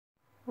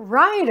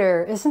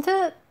Ryder, isn't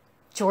it?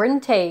 Jordan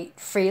Tate,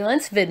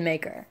 freelance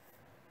vidmaker.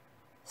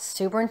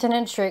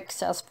 Superintendent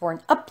Tricks asks for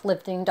an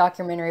uplifting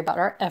documentary about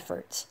our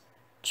efforts.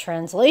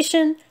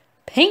 Translation: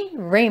 paint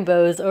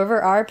rainbows over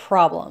our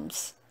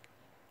problems.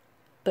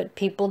 But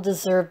people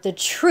deserve the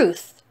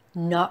truth,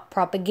 not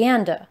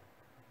propaganda.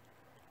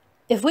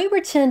 If we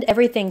pretend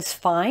everything's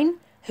fine,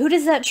 who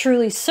does that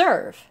truly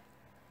serve?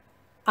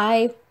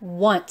 I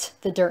want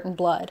the dirt and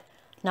blood,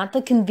 not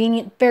the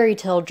convenient fairy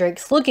tale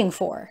Drake's looking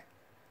for.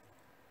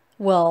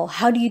 Well,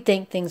 how do you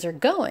think things are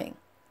going?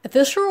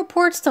 Official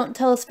reports don't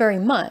tell us very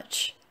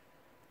much.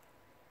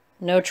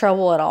 No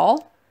trouble at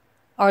all?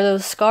 Are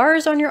those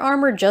scars on your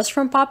armor just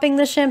from popping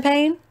the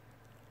champagne?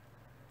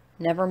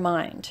 Never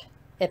mind.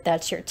 If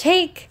that's your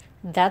take,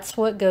 that's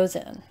what goes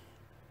in.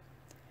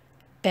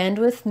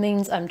 Bandwidth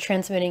means I'm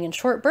transmitting in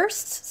short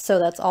bursts, so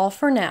that's all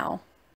for now.